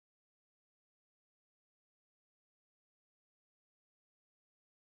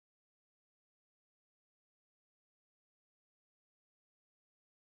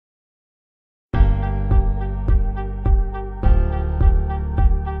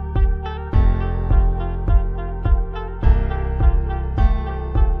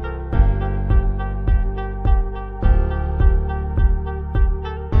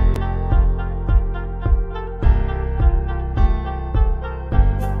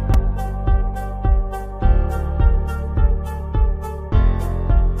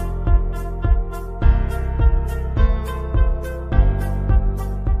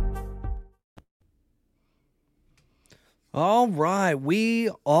right, we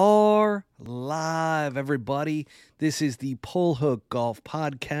are live, everybody. This is the Pull Hook Golf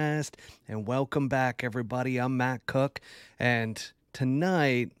Podcast, and welcome back, everybody. I'm Matt Cook, and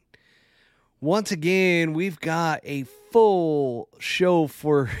tonight, once again, we've got a full show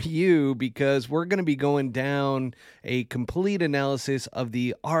for you because we're going to be going down a complete analysis of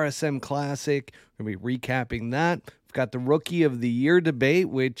the RSM Classic. We're going to be recapping that. We've got the Rookie of the Year debate,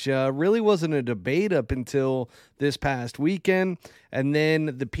 which really wasn't a debate up until this past weekend. And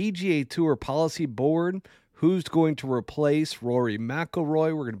then the PGA Tour Policy Board, who's going to replace Rory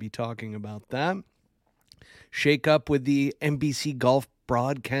McIlroy. We're going to be talking about that. Shake up with the NBC Golf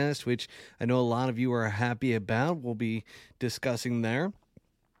broadcast, which I know a lot of you are happy about. We'll be discussing there.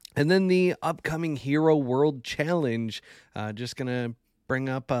 And then the upcoming Hero World Challenge. Just going to bring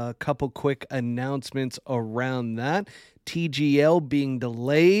up a couple quick announcements around that. TGL being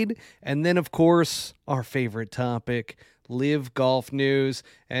delayed. And then, of course, our favorite topic, Live Golf News.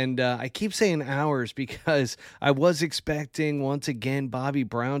 And I keep saying hours because I was expecting, once again, Bobby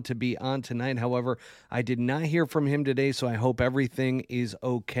Brown to be on tonight. However, I did not hear from him today, so I hope everything is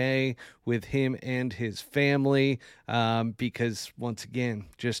okay with him and his family because, once again,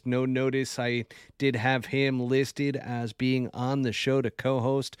 just no notice. I did have him listed as being on the show to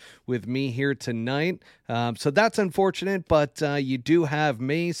co-host with me here tonight. So that's unfortunate, but you do have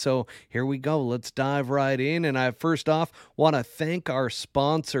me, so here we go. Let's dive right in. And I first off want to thank our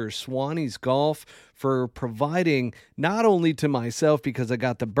sponsor, Swannies Golf, for providing not only to myself, because I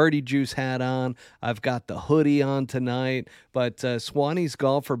got the Birdie Juice hat on, I've got the hoodie on tonight, but Swannies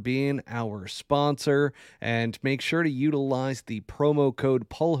Golf for being our sponsor. And make sure to utilize the promo code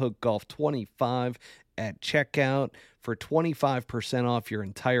PullHookGolf25 at checkout for 25% off your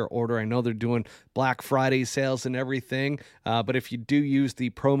entire order. I know they're doing Black Friday sales and everything, but if you do use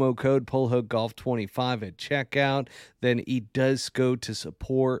the promo code PullHookGolf25 at checkout, then it does go to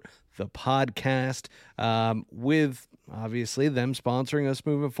support the podcast with obviously them sponsoring us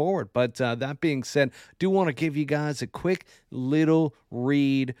moving forward. But that being said, I do want to give you guys a quick little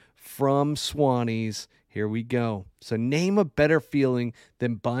read from Swannies. Here we go. So name a better feeling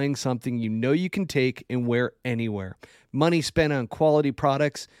than buying something you know you can take and wear anywhere. Money spent on quality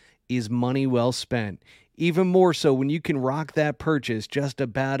products is money well spent. Even more so when you can rock that purchase just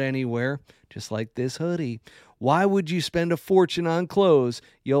about anywhere, just like this hoodie. Why would you spend a fortune on clothes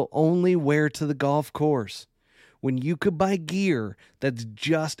you'll only wear to the golf course, when you could buy gear that's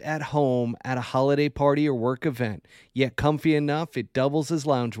just at home at a holiday party or work event, yet comfy enough it doubles as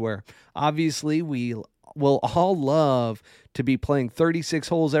loungewear? Obviously, we will all love to be playing 36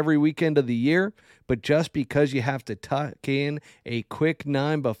 holes every weekend of the year, but just because you have to tuck in a quick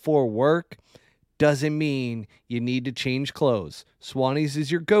 9 before work doesn't mean you need to change clothes. Swannies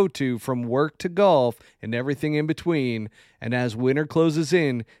is your go-to from work to golf and everything in between. And as winter closes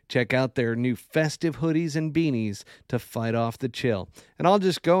in, check out their new festive hoodies and beanies to fight off the chill. And I'll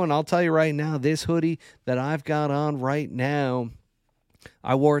just go and I'll tell you right now, this hoodie that I've got on right now,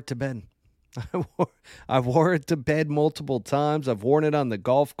 I wore it to bed. I wore it to bed multiple times. I've worn it on the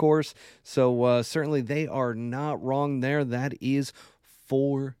golf course. So certainly they are not wrong there. That is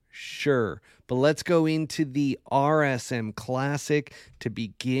for sure. But let's go into the RSM Classic to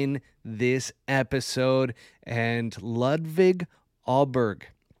begin this episode. And Ludvig Åberg,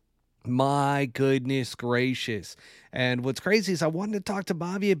 my goodness gracious. And what's crazy is I wanted to talk to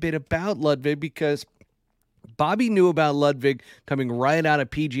Bobby a bit about Ludvig because Bobby knew about Ludvig coming right out of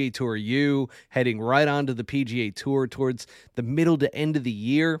PGA Tour U, heading right onto the PGA Tour towards the middle to end of the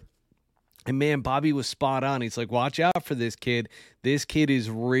year. And man, Bobby was spot on. He's like, watch out for this kid. This kid is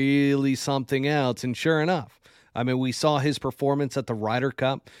really something else. And sure enough, I mean, we saw his performance at the Ryder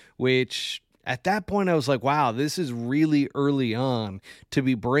Cup, which at that point I was like, wow, this is really early on to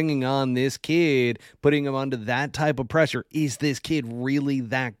be bringing on this kid, putting him under that type of pressure. Is this kid really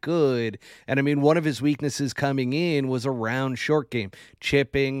that good? And I mean, one of his weaknesses coming in was around short game,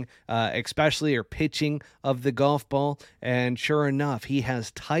 chipping, especially or pitching of the golf ball. And sure enough, he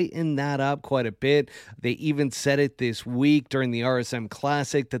has tightened that up quite a bit. They even said it this week during the RSM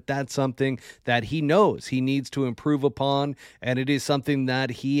Classic that that's something that he knows he needs to improve upon. And it is something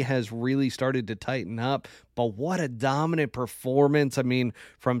that he has really started to tighten up. But what a dominant performance. I mean,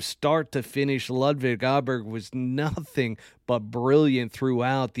 from start to finish, Ludvig Åberg was nothing but brilliant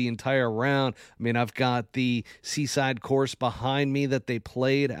throughout the entire round. I mean, I've got the Seaside course behind me that they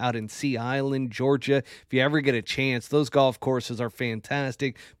played out in Sea Island, Georgia. If you ever get a chance, those golf courses are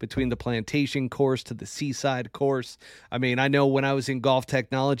fantastic, between the Plantation course to the Seaside course. I mean, I know when I was in golf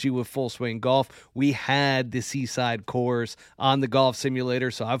technology with Full Swing Golf, we had the Seaside course on the golf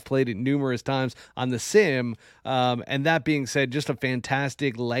simulator, so I've played it numerous times on the sim. him. And that being said, just a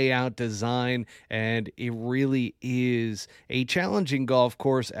fantastic layout design, and it really is a challenging golf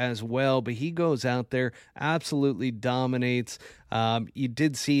course as well. But he goes out there, absolutely dominates. You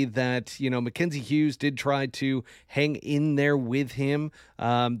did see that, Mackenzie Hughes did try to hang in there with him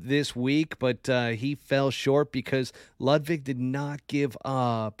this week, but he fell short because Ludvig did not give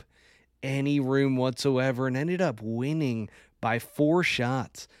up any room whatsoever and ended up winning by 4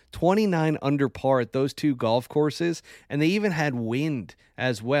 shots, 29 under par at those 2 golf courses, and they even had wind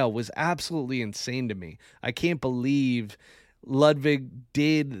as well. Was absolutely insane to me. I can't believe Ludvig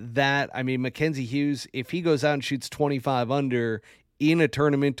did that. I mean, Mackenzie Hughes, if he goes out and shoots 25 under in a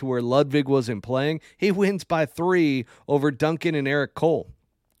tournament to where Ludvig wasn't playing, he wins by 3 over Duncan and Eric Cole,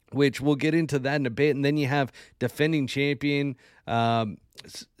 which we'll get into that in a bit. And then you have defending champion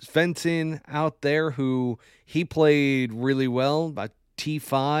Svensson out there, who he played really well by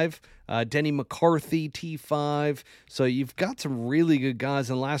T5. Denny McCarthy, T5. So you've got some really good guys.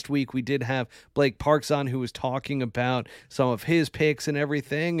 And last week we did have Blake Parks on, who was talking about some of his picks and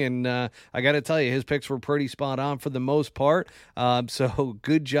everything. And I got to tell you, his picks were pretty spot on for the most part. So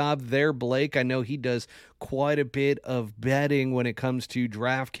good job there, Blake. I know he does quite a bit of betting when it comes to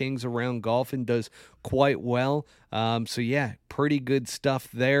DraftKings around golf and does quite well. So yeah, pretty good stuff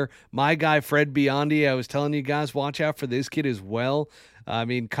there. My guy, Fred Biondi, I was telling you guys, watch out for this kid as well. I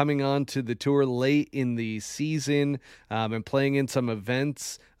mean, coming on to the tour late in the season and playing in some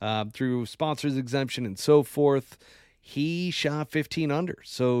events through sponsors exemption and so forth, he shot 15 under.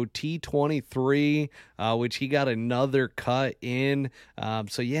 So T23, which he got another cut in.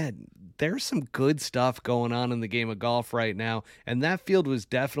 So yeah, there's some good stuff going on in the game of golf right now. And that field was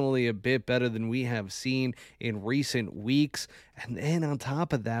definitely a bit better than we have seen in recent weeks. And then on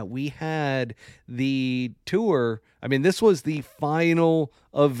top of that, we had the tour. I mean, this was the final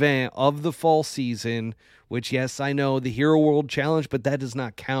event of the fall season, which, yes, I know the Hero World Challenge, but that does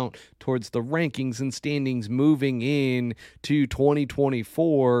not count towards the rankings and standings moving in to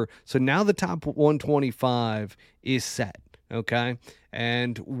 2024. So now the top 125 is set, okay?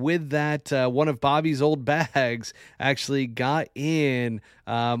 And with that, one of Bobby's old bags actually got in,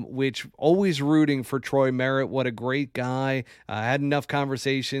 which always rooting for Troy Merritt. What a great guy. I had enough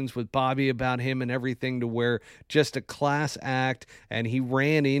conversations with Bobby about him and everything to where just a class act. And he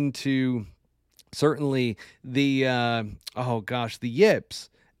ran into certainly the, the Yips.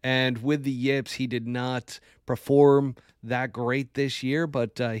 And with the Yips, he did not perform that great this year,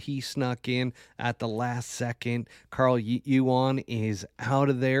 but he snuck in at the last second. Carl Yuan is out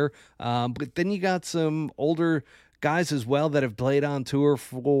of there. But then you got some older guys as well that have played on tour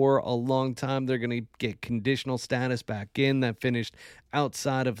for a long time. They're going to get conditional status back in that finished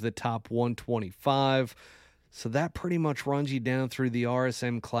outside of the top 125. So that pretty much runs you down through the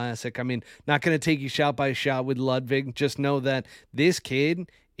RSM Classic. I mean, not going to take you shot by shot with Ludvig. Just know that this kid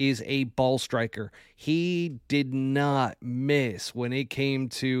is a ball striker. He did not miss when it came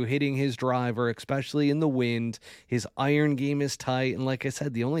to hitting his driver, especially in the wind. His iron game is tight. And like I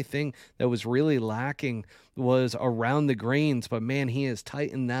said, the only thing that was really lacking was around the greens. But man, he has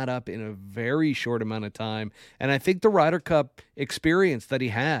tightened that up in a very short amount of time. And I think the Ryder Cup experience that he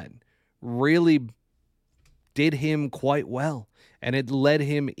had really did him quite well. And it led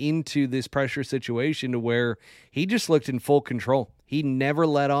him into this pressure situation to where he just looked in full control. He never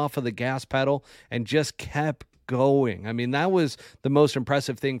let off of the gas pedal and just kept going. I mean, that was the most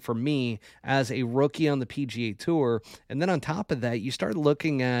impressive thing for me as a rookie on the PGA Tour. And then on top of that, you start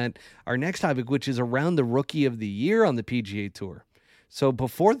looking at our next topic, which is around the Rookie of the Year on the PGA Tour. So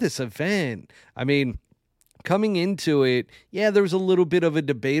before this event, I mean, coming into it, yeah, there was a little bit of a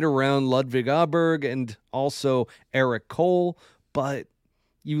debate around Ludvig Åberg and also Eric Cole, but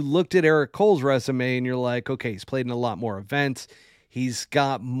you looked at Eric Cole's resume and you're like, okay, he's played in a lot more events. He's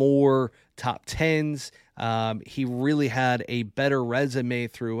got more top tens. He really had a better resume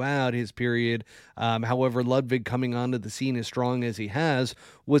throughout his period. However, Ludvig coming onto the scene as strong as he has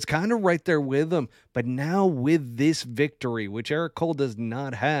was kind of right there with him. But now with this victory, which Eric Cole does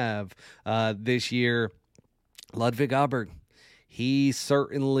not have this year, Ludvig Åberg, he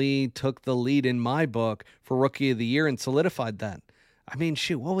certainly took the lead in my book for Rookie of the Year and solidified that. I mean,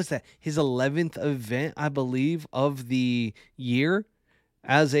 shoot, what was that? His 11th event, I believe, of the year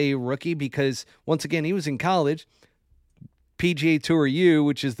as a rookie, because once again, he was in college. PGA Tour U,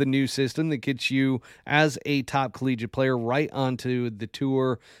 which is the new system that gets you as a top collegiate player right onto the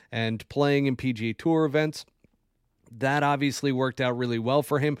tour and playing in PGA Tour events. That obviously worked out really well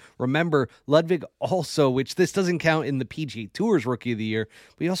for him. Remember, Ludvig also, which this doesn't count in the PGA Tour's Rookie of the Year,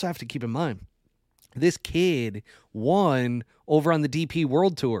 but you also have to keep in mind, this kid won over on the DP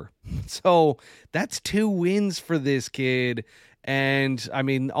World Tour. So that's 2 wins for this kid. And I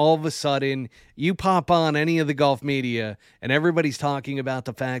mean, all of a sudden, you pop on any of the golf media, and everybody's talking about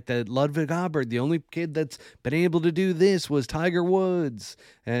the fact that Ludwig Aberg, the only kid that's been able to do this, was Tiger Woods.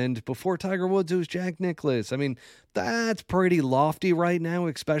 And before Tiger Woods, it was Jack Nicklaus. I mean, that's pretty lofty right now,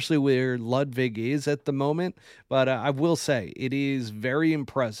 especially where Ludwig is at the moment. But I will say, it is very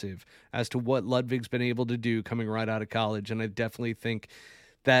impressive as to what Ludwig's been able to do coming right out of college. And I definitely think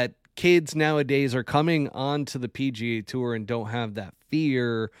that kids nowadays are coming onto the PGA Tour and don't have that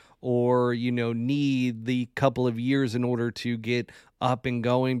fear or, need the couple of years in order to get up and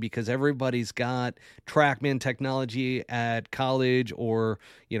going, because everybody's got TrackMan technology at college, or,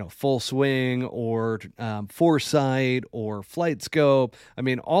 Full Swing, or Foresight, or Flight Scope. I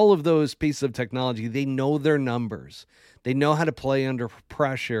mean, all of those pieces of technology, they know their numbers. They know how to play under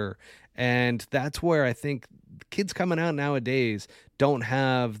pressure. And that's where I think kids coming out nowadays don't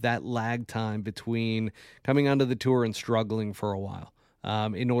have that lag time between coming onto the tour and struggling for a while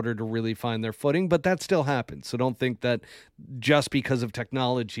in order to really find their footing. But that still happens. So don't think that just because of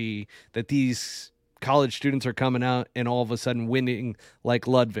technology that these college students are coming out and all of a sudden winning like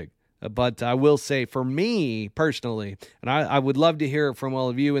Ludwig. But I will say, for me personally, and I would love to hear it from all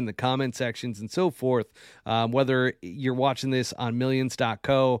of you in the comment sections and so forth, whether you're watching this on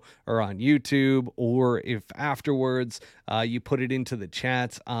millions.co or on YouTube, or if afterwards you put it into the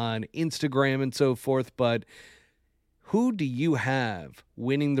chats on Instagram and so forth. But who do you have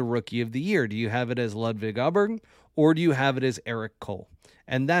winning the Rookie of the Year? Do you have it as Ludwig Aberg, or do you have it as Eric Cole?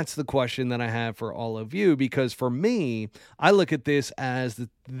 And that's the question that I have for all of you, because for me, I look at this as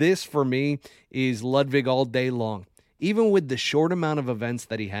this for me is Ludwig all day long, even with the short amount of events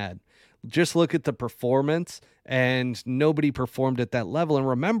that he had. Just look at the performance, and nobody performed at that level. And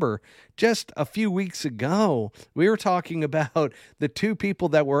remember, just a few weeks ago, we were talking about the 2 people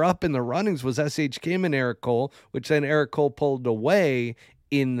that were up in the runnings was S.H. Kim and Eric Cole, which then Eric Cole pulled away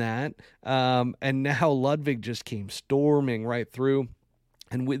in that. And now Ludwig just came storming right through.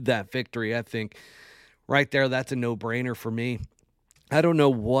 And with that victory, I think right there, that's a no-brainer for me. I don't know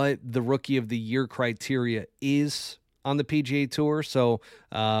what the Rookie of the Year criteria is on the PGA Tour. So,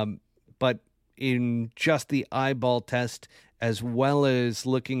 but in just the eyeball test, as well as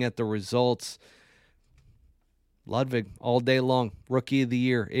looking at the results, Ludwig all day long, Rookie of the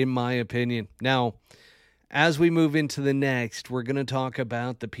Year, in my opinion. Now, as we move into the next, we're going to talk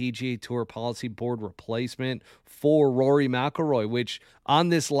about the PGA Tour Policy Board replacement for Rory McIlroy, which on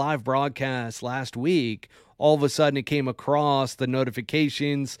this live broadcast last week, all of a sudden it came across the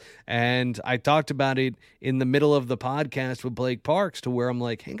notifications, and I talked about it in the middle of the podcast with Blake Parks, to where I'm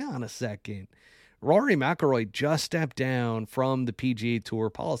like, hang on a second. Rory McIlroy just stepped down from the PGA Tour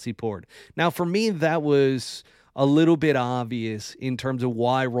Policy Board. Now, for me, that was a little bit obvious in terms of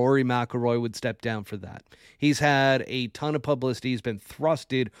why Rory McIlroy would step down for that. He's had a ton of publicity. He's been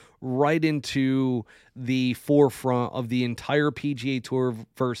thrusted right into the forefront of the entire PGA Tour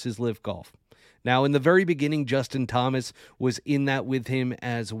versus Live Golf. Now, in the very beginning, Justin Thomas was in that with him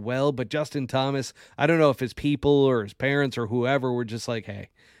as well. But Justin Thomas, I don't know if his people or his parents or whoever were just like, hey,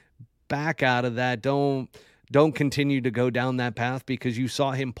 back out of that. Don't continue to go down that path, because you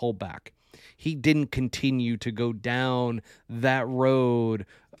saw him pull back. He didn't continue to go down that road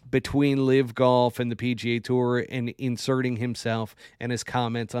between Live Golf and the PGA Tour and inserting himself and his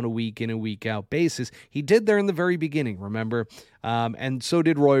comments on a week in and week out basis. He did there in the very beginning, remember? And so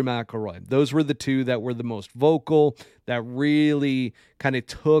did Rory McIlroy. Those were the 2 that were the most vocal, that really kind of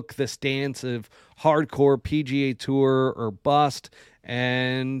took the stance of hardcore PGA Tour or bust.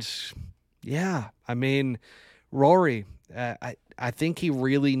 And yeah, I mean, Rory, I think he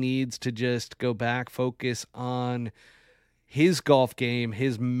really needs to just go back, focus on his golf game,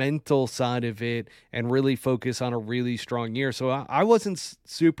 his mental side of it, and really focus on a really strong year. So I wasn't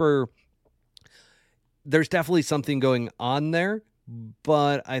super... There's definitely something going on there,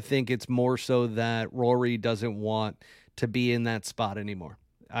 but I think it's more so that Rory doesn't want to be in that spot anymore.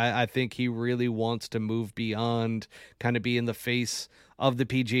 I think he really wants to move beyond kind of be in the face of the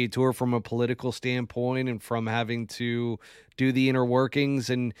PGA Tour from a political standpoint and from having to do the inner workings.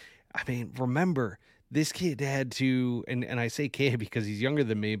 And I mean, remember, this kid had to, and I say kid because he's younger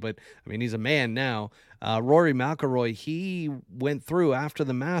than me, but I mean, he's a man now. Rory McIlroy, he went through after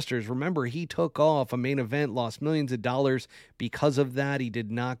the Masters. Remember, he took off a main event, lost millions of dollars because of that. He did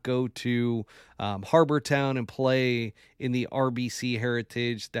not go to Harbour Town and play in the RBC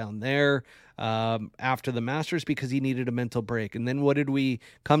Heritage down there after the Masters because he needed a mental break. And then what did we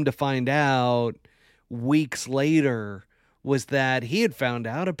come to find out weeks later? was that he had found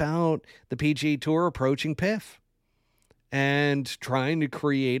out about the PGA Tour approaching PIF and trying to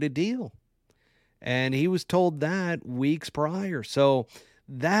create a deal. And he was told that weeks prior. So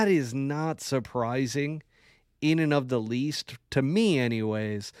that is not surprising in and of the least, to me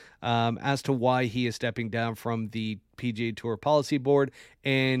anyways, as to why he is stepping down from the PGA Tour Policy Board.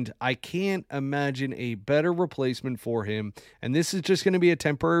 And I can't imagine a better replacement for him. And this is just going to be a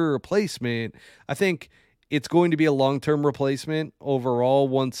temporary replacement. I think it's going to be a long-term replacement overall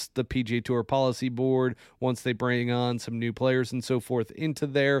once the PGA Tour Policy Board, once they bring on some new players and so forth into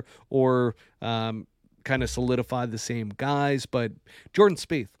there, or kind of solidify the same guys. But Jordan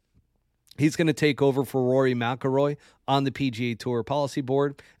Spieth, he's going to take over for Rory McIlroy on the PGA Tour Policy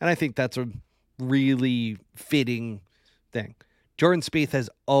Board, and I think that's a really fitting thing. Jordan Spieth has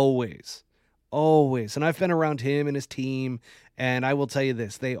always, and I've been around him and his team, and I will tell you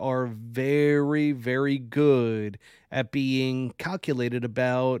this, they are very, very good at being calculated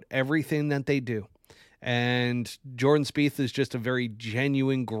about everything that they do. And Jordan Spieth is just a very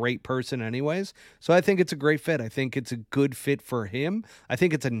genuine, great person anyways. So I think it's a great fit. I think it's a good fit for him. I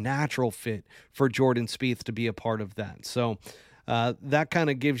think it's a natural fit for Jordan Spieth to be a part of that. So that kind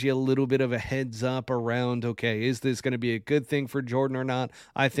of gives you a little bit of a heads up around, okay, is this going to be a good thing for Jordan or not?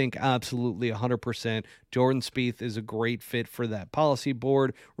 I think absolutely 100%. Jordan Spieth is a great fit for that policy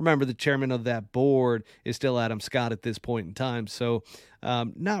board. Remember, the chairman of that board is still Adam Scott at this point in time. So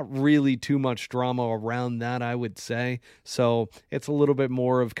not really too much drama around that, I would say. So it's a little bit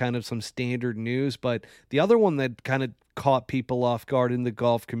more of kind of some standard news. But the other one that kind of caught people off guard in the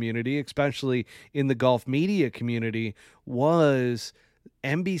golf community, especially in the golf media community, was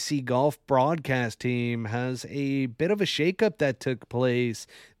NBC Golf broadcast team has a bit of a shakeup that took place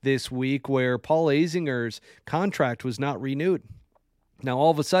this week where Paul Azinger's contract was not renewed. Now,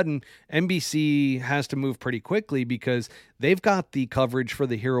 all of a sudden, NBC has to move pretty quickly because they've got the coverage for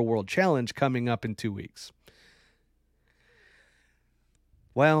the Hero World Challenge coming up in 2 weeks.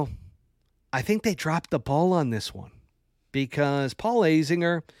 Well, I think they dropped the ball on this one because Paul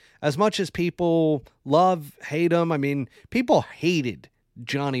Azinger, as much as people love, hate him, I mean, people hated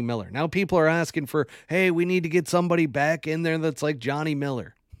Johnny Miller. Now people are asking for, hey, we need to get somebody back in there that's like Johnny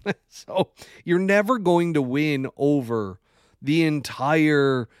Miller. So you're never going to win over the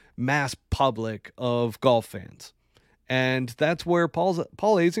entire mass public of golf fans. And that's where Paul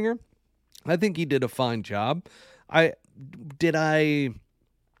Azinger, I think he did a fine job. Is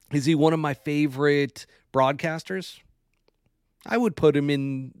he one of my favorite broadcasters? I would put him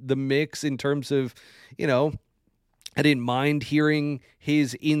in the mix in terms of, I didn't mind hearing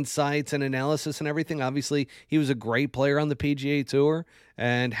his insights and analysis and everything. Obviously, he was a great player on the PGA Tour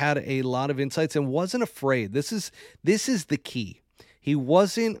and had a lot of insights and wasn't afraid. This is the key. He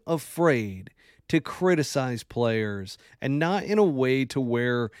wasn't afraid to criticize players, and not in a way to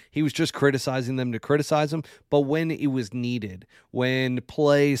where he was just criticizing them to criticize them, but when it was needed, when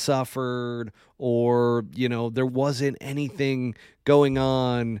play suffered or, there wasn't anything going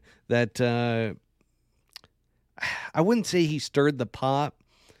on that, I wouldn't say he stirred the pot,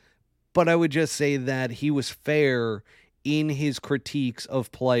 but I would just say that he was fair in his critiques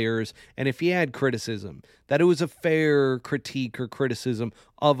of players. And if he had criticism, that it was a fair critique or criticism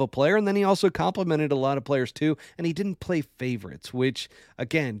of a player. And then he also complimented a lot of players too. And he didn't play favorites, which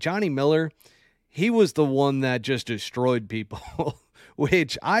again, Johnny Miller, he was the one that just destroyed people,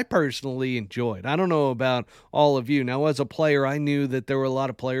 which I personally enjoyed. I don't know about all of you. Now, as a player, I knew that there were a lot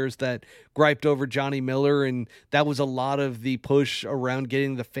of players that griped over Johnny Miller, and that was a lot of the push around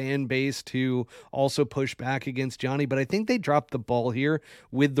getting the fan base to also push back against Johnny. But I think they dropped the ball here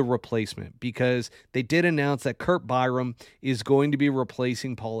with the replacement because they did announce that Kurt Byram is going to be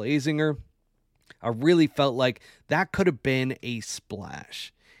replacing Paul Azinger. I really felt like that could have been a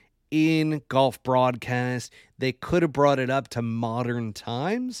splash in golf broadcast. They could have brought it up to modern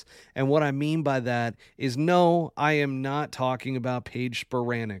times. And what I mean by that is, no, I am not talking about Paige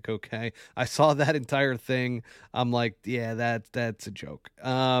Spiranac, okay? I saw that entire thing. I'm like, yeah, that's a joke.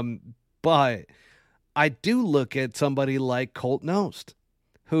 But I do look at somebody like Colt Knost,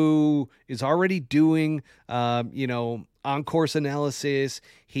 who is already doing, on-course analysis.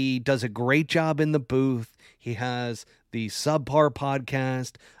 He does a great job in the booth. He has the Subpar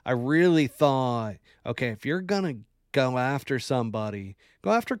podcast. I really thought, okay, if you're going to go after somebody,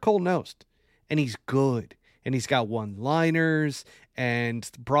 go after Colt Knost. And he's good. And he's got one-liners. And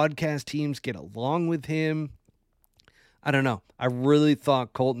the broadcast teams get along with him. I don't know. I really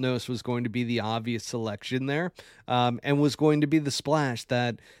thought Colt Knost was going to be the obvious selection there, and was going to be the splash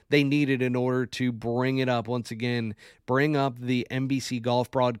that they needed in order to bring it up once again, bring up the NBC Golf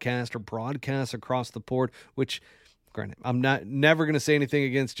broadcast or broadcast across the board, which granted, I'm never going to say anything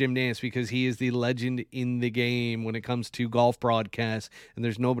against Jim Nantz because he is the legend in the game when it comes to golf broadcasts, and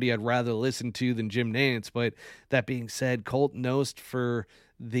there's nobody I'd rather listen to than Jim Nantz. But that being said, Colt Knost for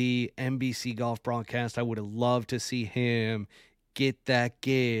the NBC golf broadcast, I would have loved to see him get that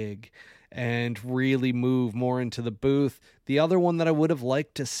gig and really move more into the booth. The other one that I would have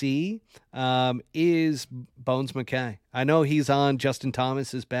liked to see is Bones McKay. I know he's on Justin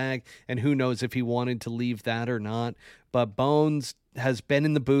Thomas's bag, and who knows if he wanted to leave that or not. But Bones has been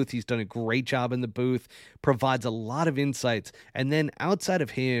in the booth. He's done a great job in the booth, provides a lot of insights. And then outside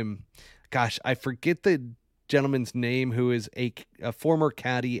of him, gosh, I forget the gentleman's name who is a former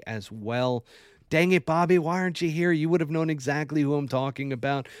caddy as well. Dang it, Bobby, why aren't you here? You would have known exactly who I'm talking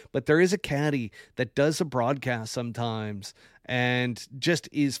about. But there is a caddy that does a broadcast sometimes and just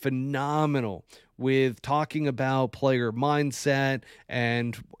is phenomenal with talking about player mindset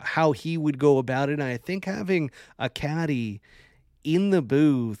and how he would go about it. And I think having a caddy in the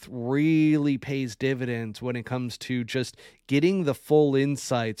booth really pays dividends when it comes to just getting the full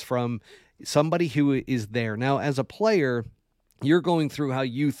insights from somebody who is there. Now, as a player, you're going through how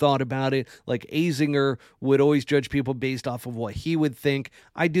you thought about it. Like Azinger would always judge people based off of what he would think.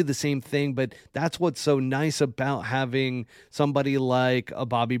 I do the same thing, but that's what's so nice about having somebody like a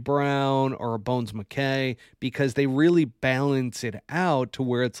Bobby Brown or a Bones McKay, because they really balance it out to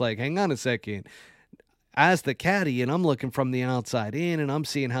where it's like, hang on a second. As the caddy, and I'm looking from the outside in, and I'm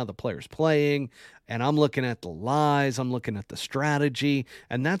seeing how the player's playing, and I'm looking at the lies, I'm looking at the strategy,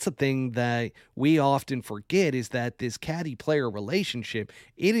 and that's the thing that we often forget is that this caddy-player relationship,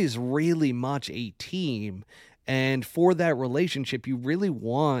 it is really much a team, and for that relationship, you really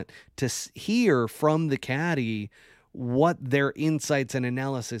want to hear from the caddy what their insights and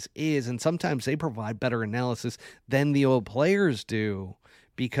analysis is, and sometimes they provide better analysis than the old players do.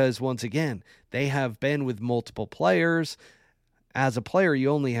 Because once again, they have been with multiple players. As a player, you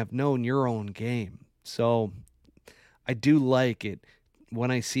only have known your own game. So I do like it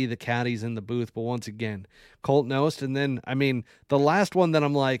when I see the caddies in the booth. But once again, Colt Knost. And then, the last one that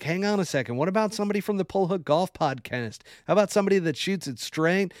I'm like, hang on a second. What about somebody from the Pull Hook Golf Podcast? How about somebody that shoots it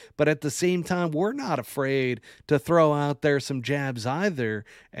straight, but at the same time, we're not afraid to throw out there some jabs either.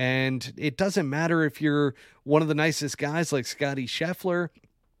 And it doesn't matter if you're one of the nicest guys like Scotty Scheffler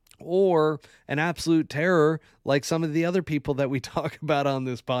or an absolute terror like some of the other people that we talk about on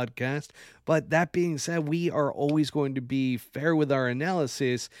this podcast. But that being said, we are always going to be fair with our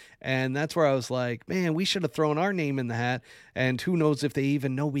analysis. And that's where I was like, man, we should have thrown our name in the hat. And who knows if they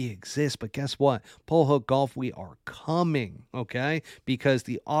even know we exist. But guess what? Pull Hook Golf, we are coming, okay? Because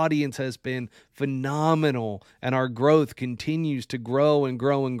the audience has been phenomenal. And our growth continues to grow and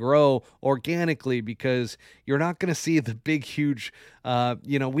grow and grow organically, because you're not going to see the big, huge,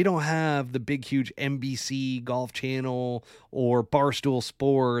 we don't have the big, huge NBC Golf Channel or Barstool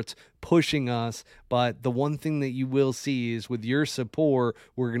Sports pushing us, but the one thing that you will see is with your support,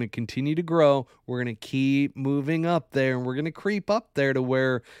 we're going to continue to grow. We're going to keep moving up there, and we're going to creep up there to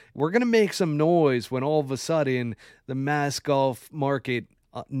where we're going to make some noise when all of a sudden the mass golf market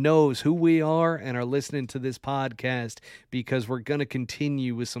knows who we are and are listening to this podcast, because we're going to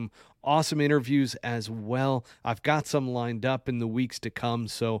continue with some awesome interviews as well. I've got some lined up in the weeks to come,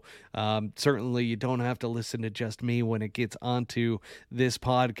 so certainly you don't have to listen to just me when it gets onto this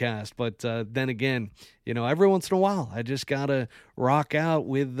podcast. But then again, every once in a while, I just got to rock out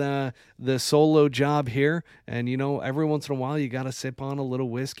with the solo job here. And, every once in a while, you got to sip on a little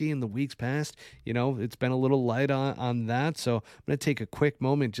whiskey. In the weeks past, it's been a little light on that. So I'm going to take a quick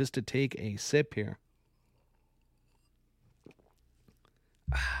moment just to take a sip here.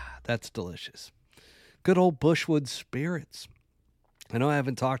 That's delicious. Good old Bushwood Spirits. I know I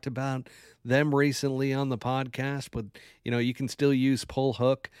haven't talked about them recently on the podcast, but you can still use Pull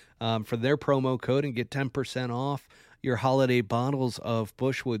Hook for their promo code and get 10% off your holiday bottles of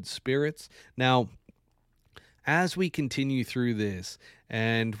Bushwood Spirits. Now, as we continue through this,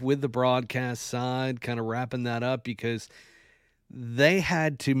 and with the broadcast side, kind of wrapping that up, because they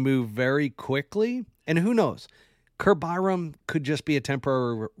had to move very quickly, and who knows, Kurt Byram could just be a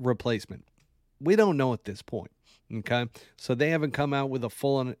temporary replacement. We don't know at this point. Okay, so they haven't come out with a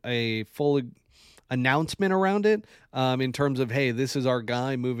full announcement around it in terms of, hey, this is our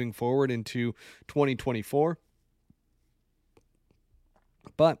guy moving forward into 2024.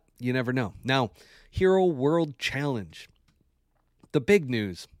 But you never know. Now, Hero World Challenge, the big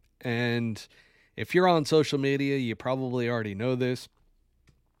news, and if you're on social media, you probably already know this.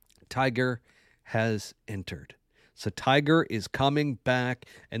 Tiger has entered. So Tiger is coming back,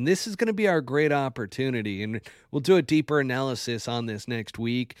 and this is going to be our great opportunity. And we'll do a deeper analysis on this next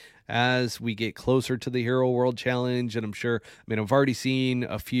week as we get closer to the Hero World Challenge. And I'm sure, I've already seen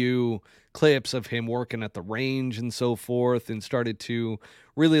a few clips of him working at the range and so forth, and started to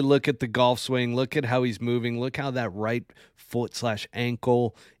really look at the golf swing, look at how he's moving, look how that right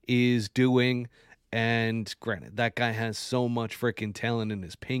foot/ankle is doing. And granted, that guy has so much freaking talent in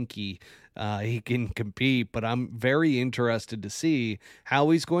his pinky. He can compete, but I'm very interested to see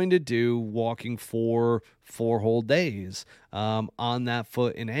how he's going to do walking for 4 whole days on that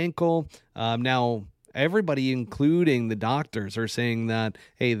foot and ankle. Now, everybody, including the doctors, are saying that,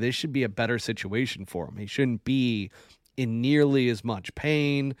 hey, this should be a better situation for him. He shouldn't be in nearly as much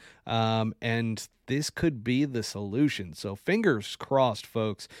pain, and this could be the solution. So fingers crossed,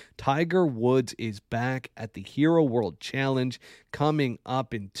 folks. Tiger Woods is back at the Hero World Challenge coming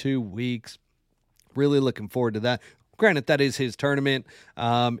up in 2 weeks. Really looking forward to that. Granted, that is his tournament.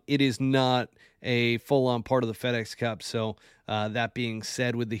 It is not a full-on part of the FedEx Cup. So that being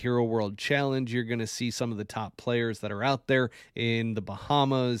said, with the Hero World Challenge, you're going to see some of the top players that are out there in the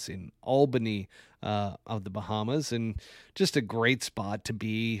Bahamas, in Albany of the Bahamas, and just a great spot to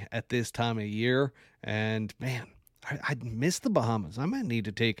be at this time of year. And man, I'd miss the Bahamas. I might need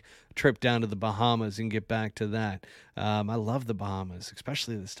to take a trip down to the Bahamas and get back to that. I love the Bahamas,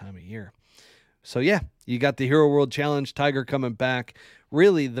 especially this time of year. So yeah, you got the Hero World Challenge, Tiger coming back.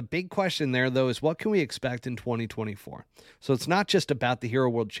 Really, the big question there, though, is what can we expect in 2024? So it's not just about the Hero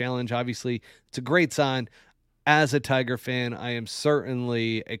World Challenge. Obviously, it's a great sign. As a Tiger fan, I am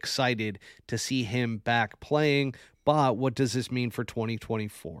certainly excited to see him back playing. But what does this mean for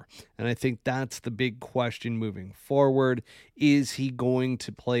 2024? And I think that's the big question moving forward. Is he going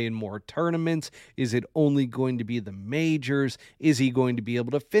to play in more tournaments? Is it only going to be the majors? Is he going to be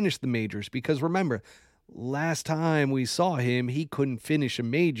able to finish the majors? Because remember, last time we saw him, he couldn't finish a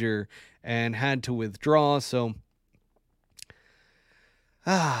major and had to withdraw. So,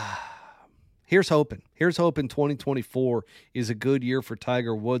 here's hoping. Here's hoping 2024 is a good year for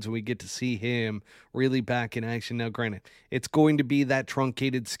Tiger Woods and we get to see him really back in action. Now, granted, it's going to be that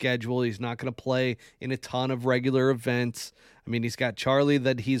truncated schedule. He's not going to play in a ton of regular events. He's got Charlie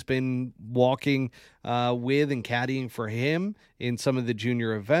that he's been walking with and caddying for him in some of the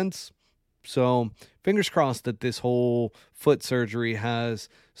junior events. So fingers crossed that this whole foot surgery has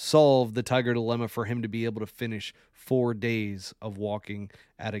solved the Tiger dilemma for him to be able to finish 4 days of walking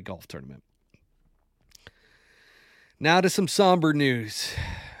at a golf tournament. Now to some somber news,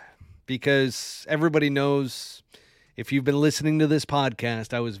 because everybody knows, if you've been listening to this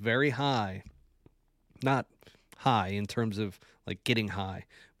podcast, I was very high. Not high in terms of like getting high,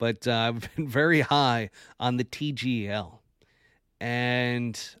 but I've been very high on the TGL.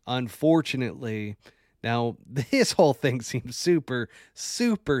 And unfortunately, now this whole thing seems super,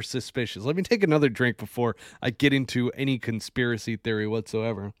 super suspicious. Let me take another drink before I get into any conspiracy theory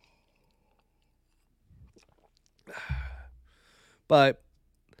whatsoever. But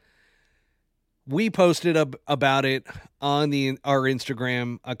we posted about it on our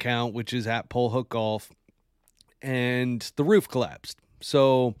Instagram account, which is at Polehook Golf, and the roof collapsed.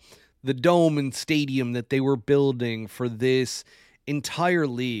 So the dome and stadium that they were building for this entire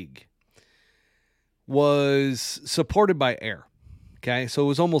league was supported by air. Okay, so it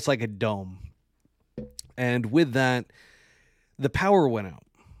was almost like a dome. And with that, the power went out.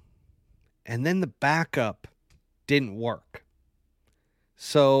 And then the backup didn't work.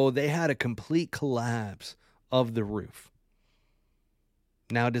 So they had a complete collapse of the roof.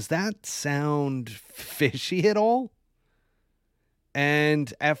 Now, does that sound fishy at all?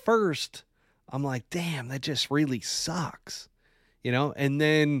 And at first, I'm like, damn, that just really sucks. And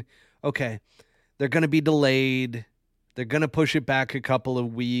then, okay, they're going to be delayed. They're going to push it back a couple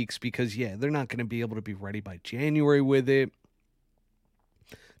of weeks because, they're not going to be able to be ready by January with it.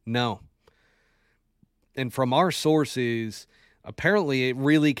 No. And from our sources, apparently it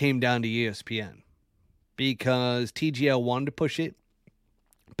really came down to ESPN because TGL wanted to push it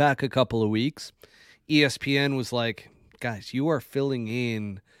back a couple of weeks. ESPN was like, guys, you are filling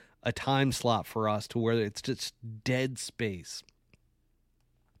in a time slot for us to where it's just dead space.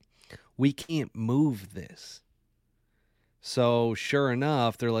 We can't move this. So sure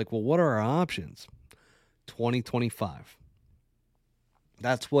enough, they're like, well, what are our options? 2025.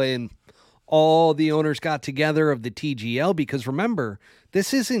 That's when all the owners got together of the TGL, because remember,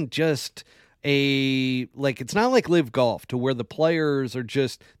 this isn't just it's not like Live Golf to where the players are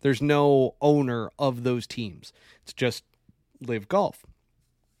just, there's no owner of those teams. It's just Live Golf.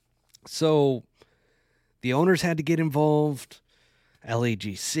 So the owners had to get involved.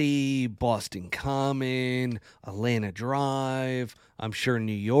 LAGC, Boston Common, Atlanta Drive, I'm sure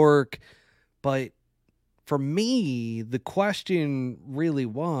New York. But for me, the question really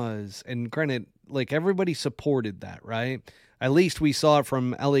was, and granted, like everybody supported that, right? At least we saw it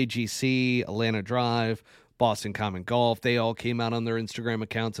from LAGC, Atlanta Drive, Boston Common Golf. They all came out on their Instagram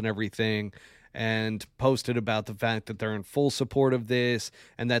accounts and everything and posted about the fact that they're in full support of this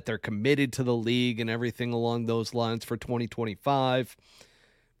and that they're committed to the league and everything along those lines for 2025.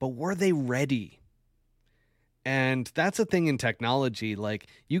 But were they ready? And that's a thing in technology. Like,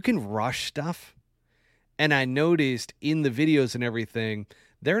 you can rush stuff. And I noticed in the videos and everything,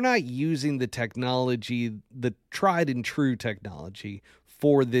 they're not using the technology, the tried and true technology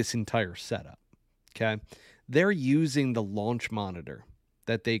for this entire setup. Okay. They're using the launch monitor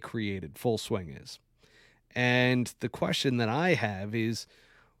that they created, Full Swing is. And the question that I have is,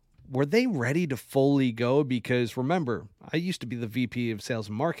 were they ready to fully go? Because remember, I used to be the VP of sales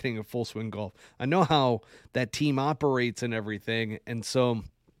and marketing of Full Swing Golf. I know how that team operates and everything. And so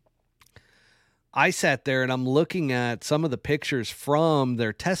I sat there and I'm looking at some of the pictures from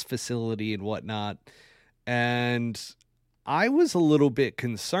their test facility and whatnot. And I was a little bit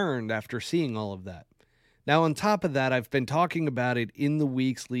concerned after seeing all of that. Now, on top of that, I've been talking about it in the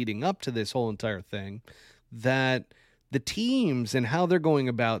weeks leading up to this whole entire thing, that the teams and how they're going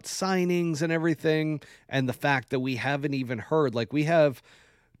about signings and everything, and the fact that we haven't even heard, like we have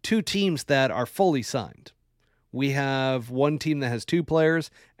 2 teams that are fully signed. We have one team that has 2 players,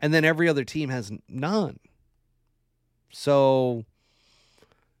 and then every other team has none. So,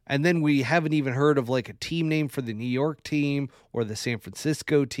 and then we haven't even heard of like a team name for the New York team or the San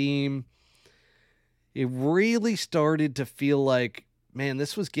Francisco team. It really started to feel like, man,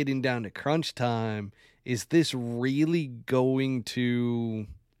 this was getting down to crunch time. Is this really going to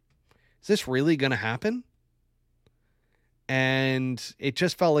happen? And it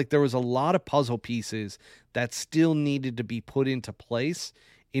just felt like there was a lot of puzzle pieces that still needed to be put into place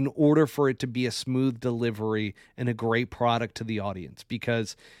in order for it to be a smooth delivery and a great product to the audience,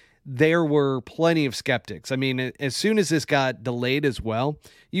 because there were plenty of skeptics. I mean, as soon as this got delayed as well,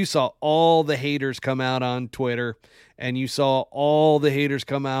 you saw all the haters come out on Twitter, and you saw all the haters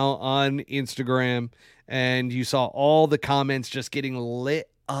come out on Instagram, and you saw all the comments just getting lit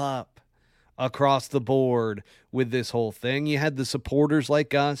up across the board with this whole thing. You had the supporters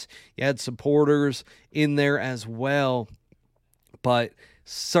like us. You had supporters in there as well. But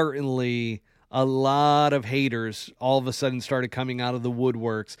certainly a lot of haters all of a sudden started coming out of the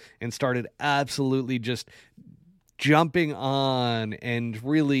woodworks and started absolutely just jumping on and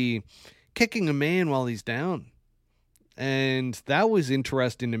really kicking a man while he's down. And that was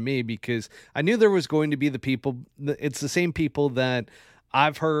interesting to me, because I knew there was going to be the people, it's the same people that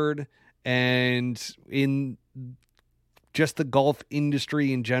I've heard, and in just the golf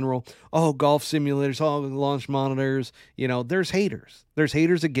industry in general, oh, golf simulators, oh, launch monitors, you know, there's haters. There's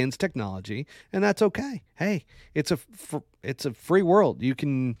haters against technology, and that's okay. Hey, it's a free world. You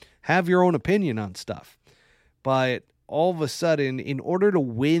can have your own opinion on stuff. But all of a sudden, in order to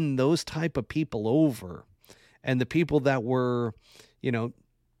win those type of people over, and the people that were, you know,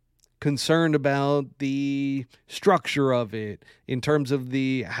 concerned about the structure of it in terms of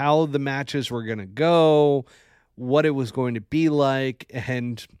how the matches were going to go, what it was going to be like.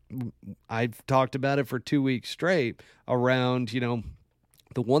 And I've talked about it for 2 weeks straight around, you know,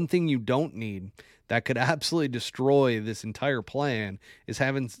 the one thing you don't need that could absolutely destroy this entire plan is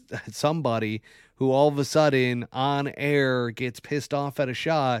having somebody who all of a sudden on air gets pissed off at a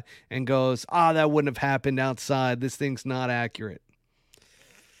shot and goes, that wouldn't have happened outside. This thing's not accurate.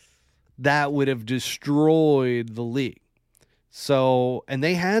 That would have destroyed the league. So, and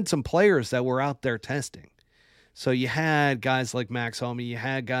they had some players that were out there testing. So you had guys like Max Homa, you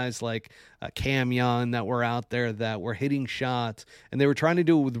had guys like Cam Young that were out there that were hitting shots, and they were trying to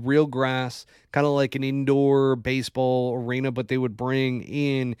do it with real grass, kind of like an indoor baseball arena, but they would bring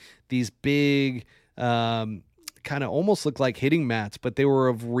in these big, kind of almost look like hitting mats, but they were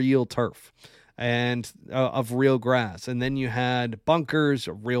of real turf and of real grass. And then you had bunkers,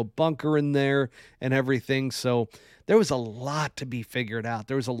 a real bunker in there and everything. So there was a lot to be figured out.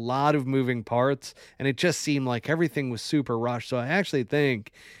 There was a lot of moving parts, and it just seemed like everything was super rushed. So I actually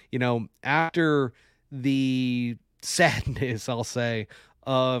think, you know, after the sadness, I'll say,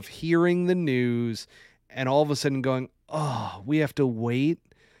 of hearing the news and all of a sudden going, oh, we have to wait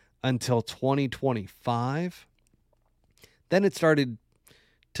until 2025, then it started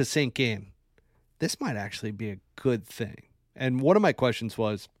to sink in. This might actually be a good thing. And one of my questions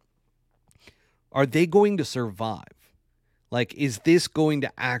was, are they going to survive? Like, is this going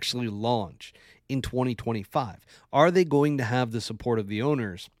to actually launch in 2025? Are they going to have the support of the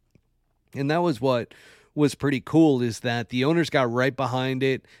owners? And that was what was pretty cool, is that the owners got right behind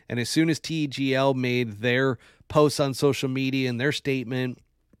it. And as soon as TGL made their posts on social media and their statement,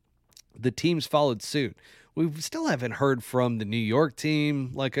 the teams followed suit. We still haven't heard from the New York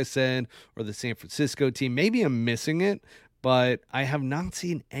team, like I said, or the San Francisco team. Maybe I'm missing it, but I have not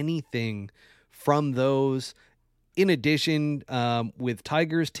seen anything from those. In addition, with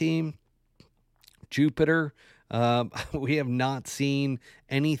Tiger's team, Jupiter, we have not seen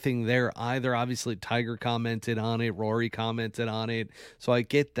anything there either. Obviously, Tiger commented on it, Rory commented on it, so I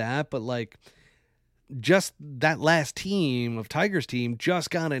get that, but like, just that last team of Tiger's team just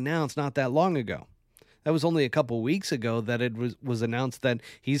got announced not that long ago. That was only a couple weeks ago that it was announced that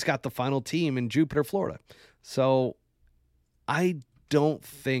he's got the final team in Jupiter, Florida. So I don't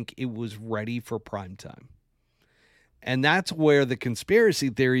think it was ready for prime time. And that's where the conspiracy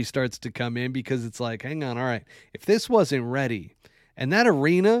theory starts to come in, because it's like, hang on, all right, if this wasn't ready, and that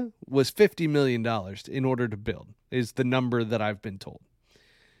arena was $50 million in order to build, is the number that I've been told.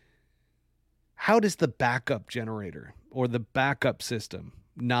 How does the backup generator or the backup system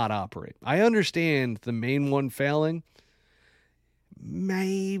not operate? I understand the main one failing,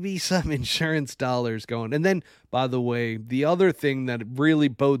 maybe some insurance dollars going. And then, by the way, the other thing that really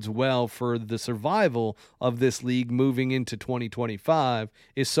bodes well for the survival of this league moving into 2025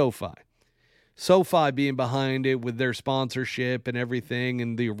 is SoFi. SoFi being behind it with their sponsorship and everything,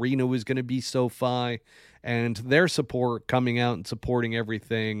 and the arena was going to be SoFi, and their support coming out and supporting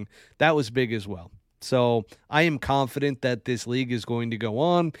everything, that was big as well. So I am confident that this league is going to go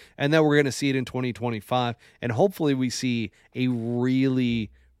on and that we're going to see it in 2025. And hopefully we see a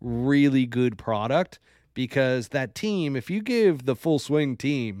really, really good product, because that team, if you give the Full Swing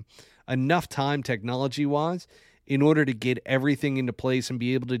team enough time technology-wise in order to get everything into place and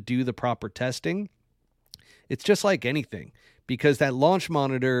be able to do the proper testing, it's just like anything. Because that launch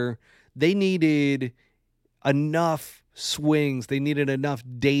monitor, they needed enough swings, they needed enough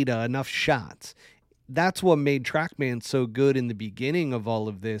data, enough shots. That's what made TrackMan so good in the beginning of all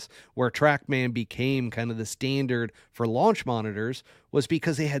of this, where TrackMan became kind of the standard for launch monitors, was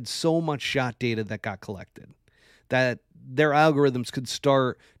because they had so much shot data that got collected that their algorithms could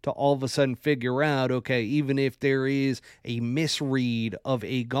start to all of a sudden figure out, okay, even if there is a misread of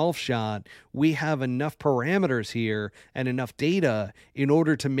a golf shot, we have enough parameters here and enough data in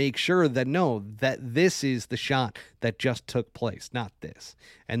order to make sure that, no, that this is the shot that just took place, not this.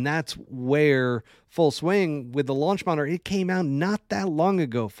 And that's where Full Swing with the launch monitor, it came out not that long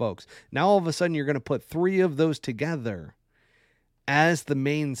ago, folks. Now all of a sudden you're going to put three of those together as the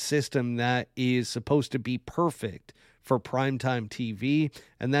main system that is supposed to be perfect for primetime TV.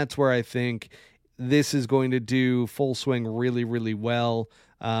 And that's where I think this is going to do Full Swing really, really well.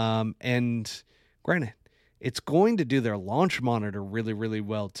 And granted, it's going to do their launch monitor really, really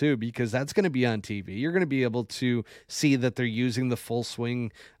well too, because that's going to be on TV. You're going to be able to see that they're using the Full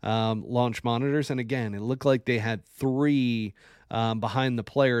Swing launch monitors. And again, it looked like they had three behind the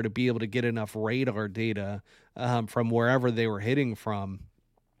player to be able to get enough radar data from wherever they were hitting from.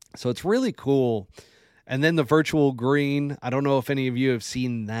 So it's really cool. And then the virtual green, I don't know if any of you have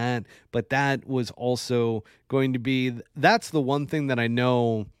seen that, but that was also going to be, that's the one thing that I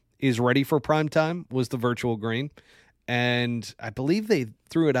know is ready for prime time, was the virtual green. And I believe they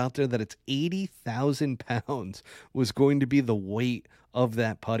threw it out there that it's 80,000 pounds was going to be the weight of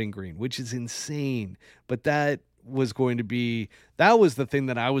that putting green, which is insane. But that was going to be, that was the thing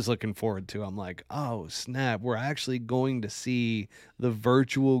that I was looking forward to. I'm like, oh snap, we're actually going to see the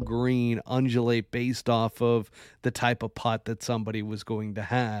virtual green undulate based off of the type of putt that somebody was going to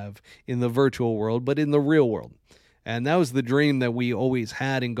have in the virtual world, but in the real world. And that was the dream that we always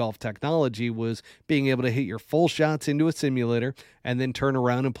had in golf technology, was being able to hit your full shots into a simulator and then turn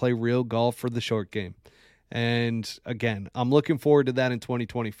around and play real golf for the short game. And again, I'm looking forward to that in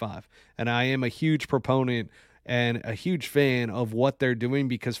 2025. And I am a huge proponent and a huge fan of what they're doing,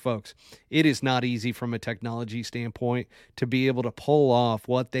 because, folks, it is not easy from a technology standpoint to be able to pull off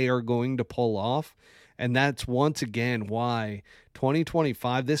what they are going to pull off. And that's once again why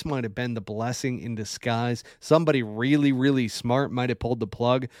 2025, this might have been the blessing in disguise. Somebody really, really smart might have pulled the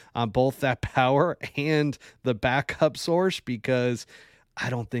plug on both that power and the backup source, because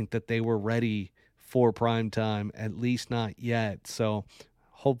I don't think that they were ready for prime time, at least not yet. So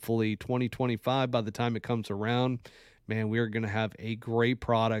hopefully 2025, by the time it comes around, man, we are going to have a great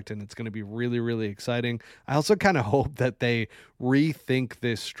product, and it's going to be really, really exciting. I also kind of hope that they rethink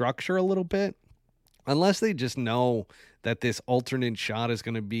this structure a little bit. Unless they just know that this alternate shot is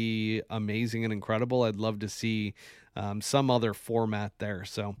going to be amazing and incredible, I'd love to see some other format there.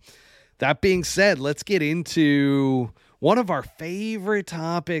 So that being said, let's get into one of our favorite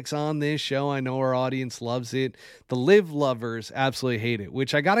topics on this show. I know our audience loves it. The Liv lovers absolutely hate it,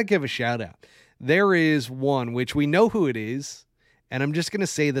 which I got to give a shout out. There is one, which we know who it is, and I'm just going to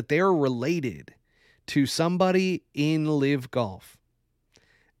say that they are related to somebody in Liv Golf.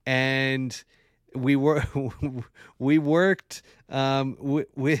 And we worked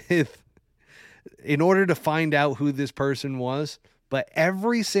with in order to find out who this person was. But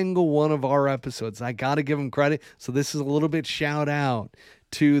every single one of our episodes, I got to give them credit. So this is a little bit shout out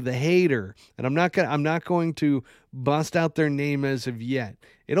to the hater. And I'm not going to bust out their name as of yet.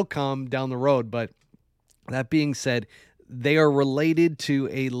 It'll come down the road. But that being said, they are related to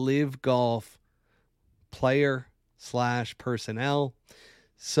a Liv Golf player / personnel.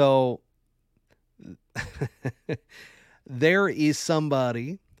 So there is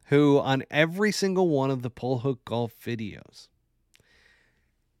somebody who on every single one of the Pull Hook Golf videos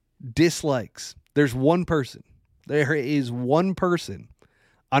dislikes. There's one person. There is one person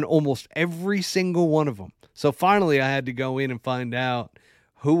on almost every single one of them. So finally I had to go in and find out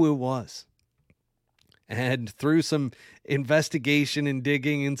who it was. And through some investigation and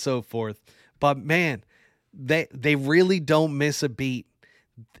digging and so forth. But man, they really don't miss a beat.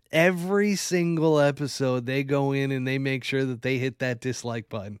 Every single episode they go in and they make sure that they hit that dislike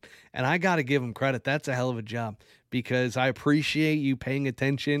button. And I got to give them credit. That's a hell of a job, because I appreciate you paying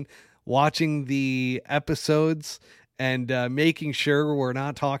attention, watching the episodes, and making sure we're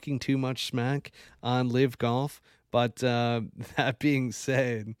not talking too much smack on Liv Golf. But that being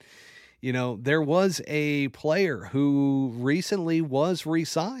said, you know, there was a player who recently was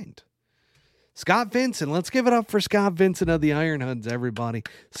re-signed. Scott Vincent. Let's give it up for Scott Vincent of the Ironheads, everybody.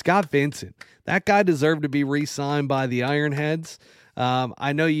 Scott Vincent. That guy deserved to be re-signed by the Ironheads.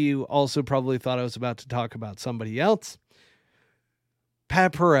 I know you also probably thought I was about to talk about somebody else.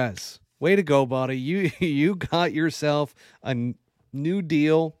 Pat Perez. Way to go, buddy. You got yourself a new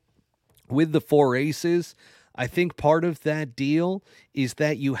deal with the Four Aces. I think part of that deal is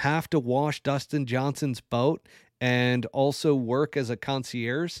that you have to wash Dustin Johnson's boat and also work as a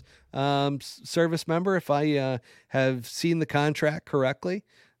concierge service member, if I have seen the contract correctly.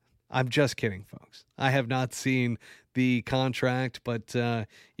 I'm just kidding, folks. I have not seen the contract, but,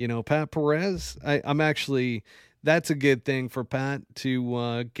 Pat Perez, I'm actually, that's a good thing for Pat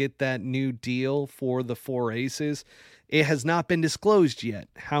to get that new deal for the Four Aces. It has not been disclosed yet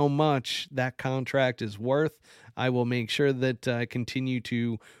how much that contract is worth. I will make sure that I continue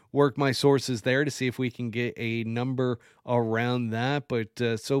to work my sources there to see if we can get a number around that.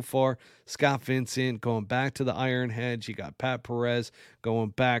 But so far, Scott Vincent going back to the Ironheads. You got Pat Perez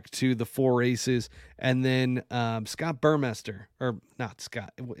going back to the Four Aces. And then Scott Burmester. Or not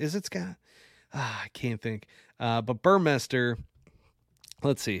Scott. Is it Scott? I can't think. But Burmester...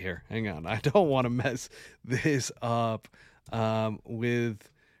 Let's see here. Hang on. I don't want to mess this up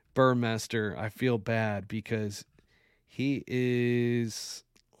with Burmester. I feel bad because he is,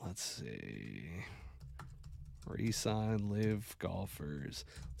 let's see, re-sign Liv golfers.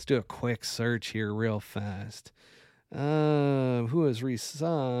 Let's do a quick search here real fast. Who has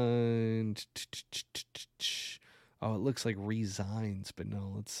re-signed? Oh, it looks like resigns, but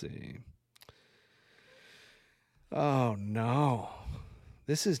no, let's see. Oh, no.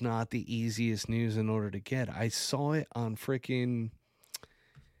 This is not the easiest news in order to get. I saw it on freaking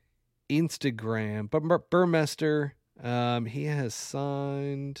Instagram. But Burmester, he has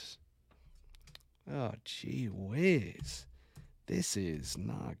signed. Oh, gee whiz. This is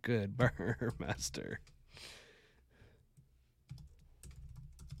not good, Burmester.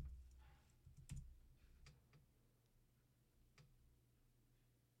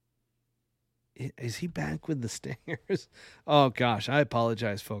 Is he back with the Stingers? Oh, gosh. I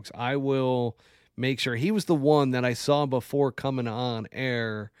apologize, folks. I will make sure. He was the one that I saw before coming on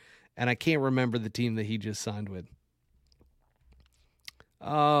air, and I can't remember the team that he just signed with.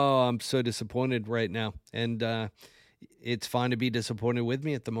 Oh, I'm so disappointed right now. And it's fine to be disappointed with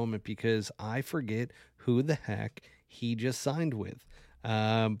me at the moment because I forget who the heck he just signed with.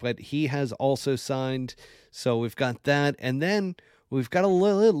 But he has also signed. So we've got that. And then we've got a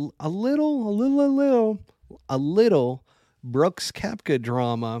little Brooks Koepka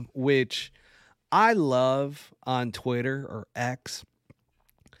drama, which I love on Twitter or X.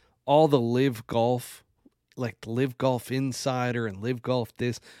 All the Liv Golf, like the Liv Golf Insider and Liv Golf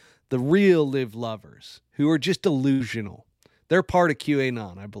this, the real Liv lovers who are just delusional. They're part of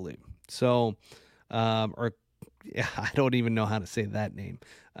QAnon, I believe. So, or yeah, I don't even know how to say that name.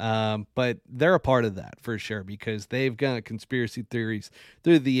 But they're a part of that for sure because they've got conspiracy theories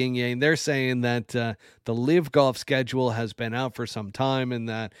through the yin yang. They're saying that the Live Golf schedule has been out for some time and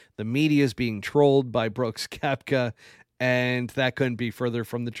that the media is being trolled by Brooks Koepka, and that couldn't be further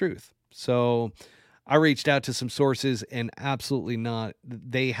from the truth. So I reached out to some sources and absolutely not.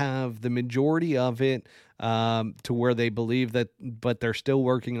 They have the majority of it to where they believe that, but they're still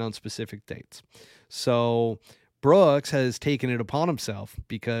working on specific dates. So Brooks has taken it upon himself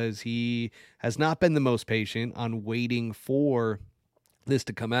because he has not been the most patient on waiting for this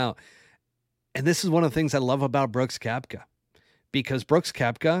to come out. And this is one of the things I love about Brooks Koepka, because Brooks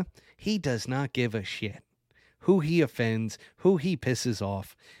Koepka, he does not give a shit who he offends, who he pisses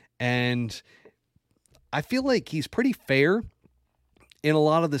off. And I feel like he's pretty fair in a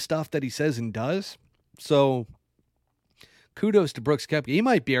lot of the stuff that he says and does. So kudos to Brooks Koepka. He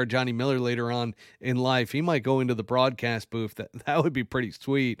might be our Johnny Miller later on in life. He might go into the broadcast booth. That would be pretty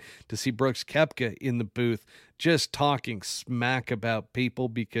sweet to see Brooks Koepka in the booth just talking smack about people,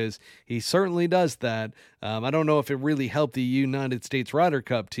 because he certainly does that. I don't know if it really helped the United States Ryder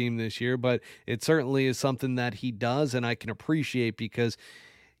Cup team this year, but it certainly is something that he does, and I can appreciate, because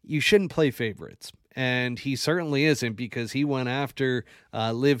you shouldn't play favorites. And he certainly isn't, because he went after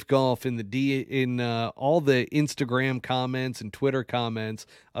Live Golf in all the Instagram comments and Twitter comments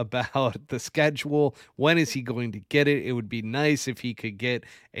about the schedule. When is he going to get it? It would be nice if he could get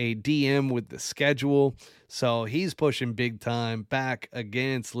a DM with the schedule. So he's pushing big time back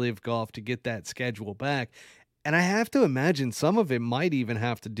against Live Golf to get that schedule back. And I have to imagine some of it might even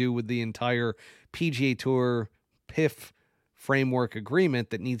have to do with the entire PGA Tour PIF framework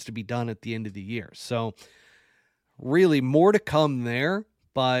agreement that needs to be done at the end of the year. So really more to come there,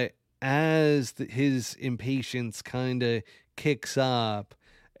 but as his impatience kind of kicks up,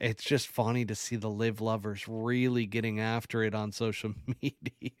 it's just funny to see the Live lovers really getting after it on social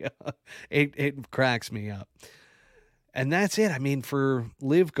media. It cracks me up. And that's it. I mean, for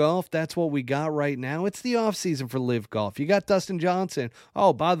Live Golf, that's what we got right now. It's the off season for Live Golf. You got Dustin Johnson.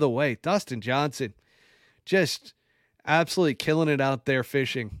 Oh, by the way, Dustin Johnson just absolutely killing it out there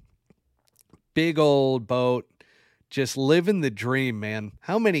fishing. Big old boat, just living the dream, man.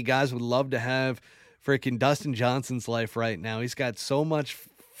 How many guys would love to have freaking Dustin Johnson's life right now? He's got so much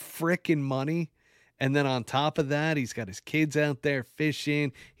freaking money. And then on top of that, he's got his kids out there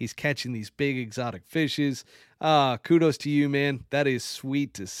fishing. He's catching these big exotic fishes. Kudos to you, man. That is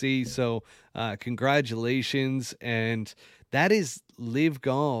sweet to see. So congratulations. And that is Live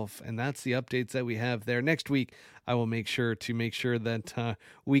Golf. And that's the updates that we have there. Next week, I will make sure that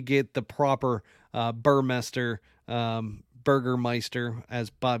we get the proper Burmester, Burgermeister,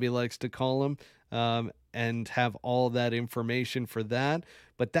 as Bobby likes to call him, and have all that information for that.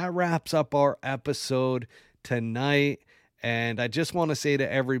 But that wraps up our episode tonight. And I just want to say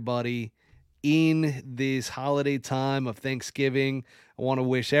to everybody, in this holiday time of Thanksgiving, I want to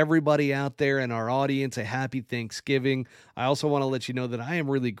wish everybody out there in our audience a happy Thanksgiving. I also want to let you know that I am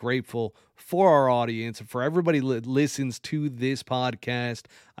really grateful for our audience and for everybody that listens to this podcast.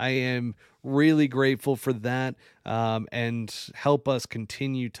 I am really grateful for that, and help us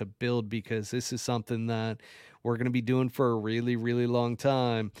continue to build, because this is something that we're going to be doing for a really, really long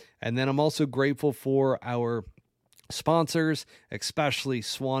time. And then I'm also grateful for our sponsors, especially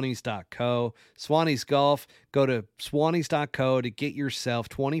Swannies.co. Swannies Golf. Go to Swannies.co to get yourself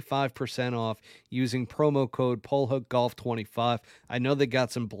 25% off using promo code PoleHookGolf25. I know they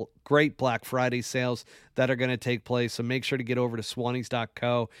got some great Black Friday sales that are going to take place, so make sure to get over to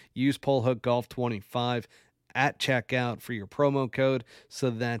Swannies.co. Use PoleHookGolf25 at checkout for your promo code, so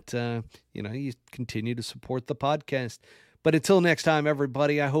that you continue to support the podcast. But until next time,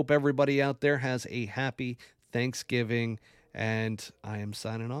 everybody, I hope everybody out there has a happy Thanksgiving, and I am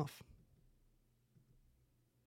signing off.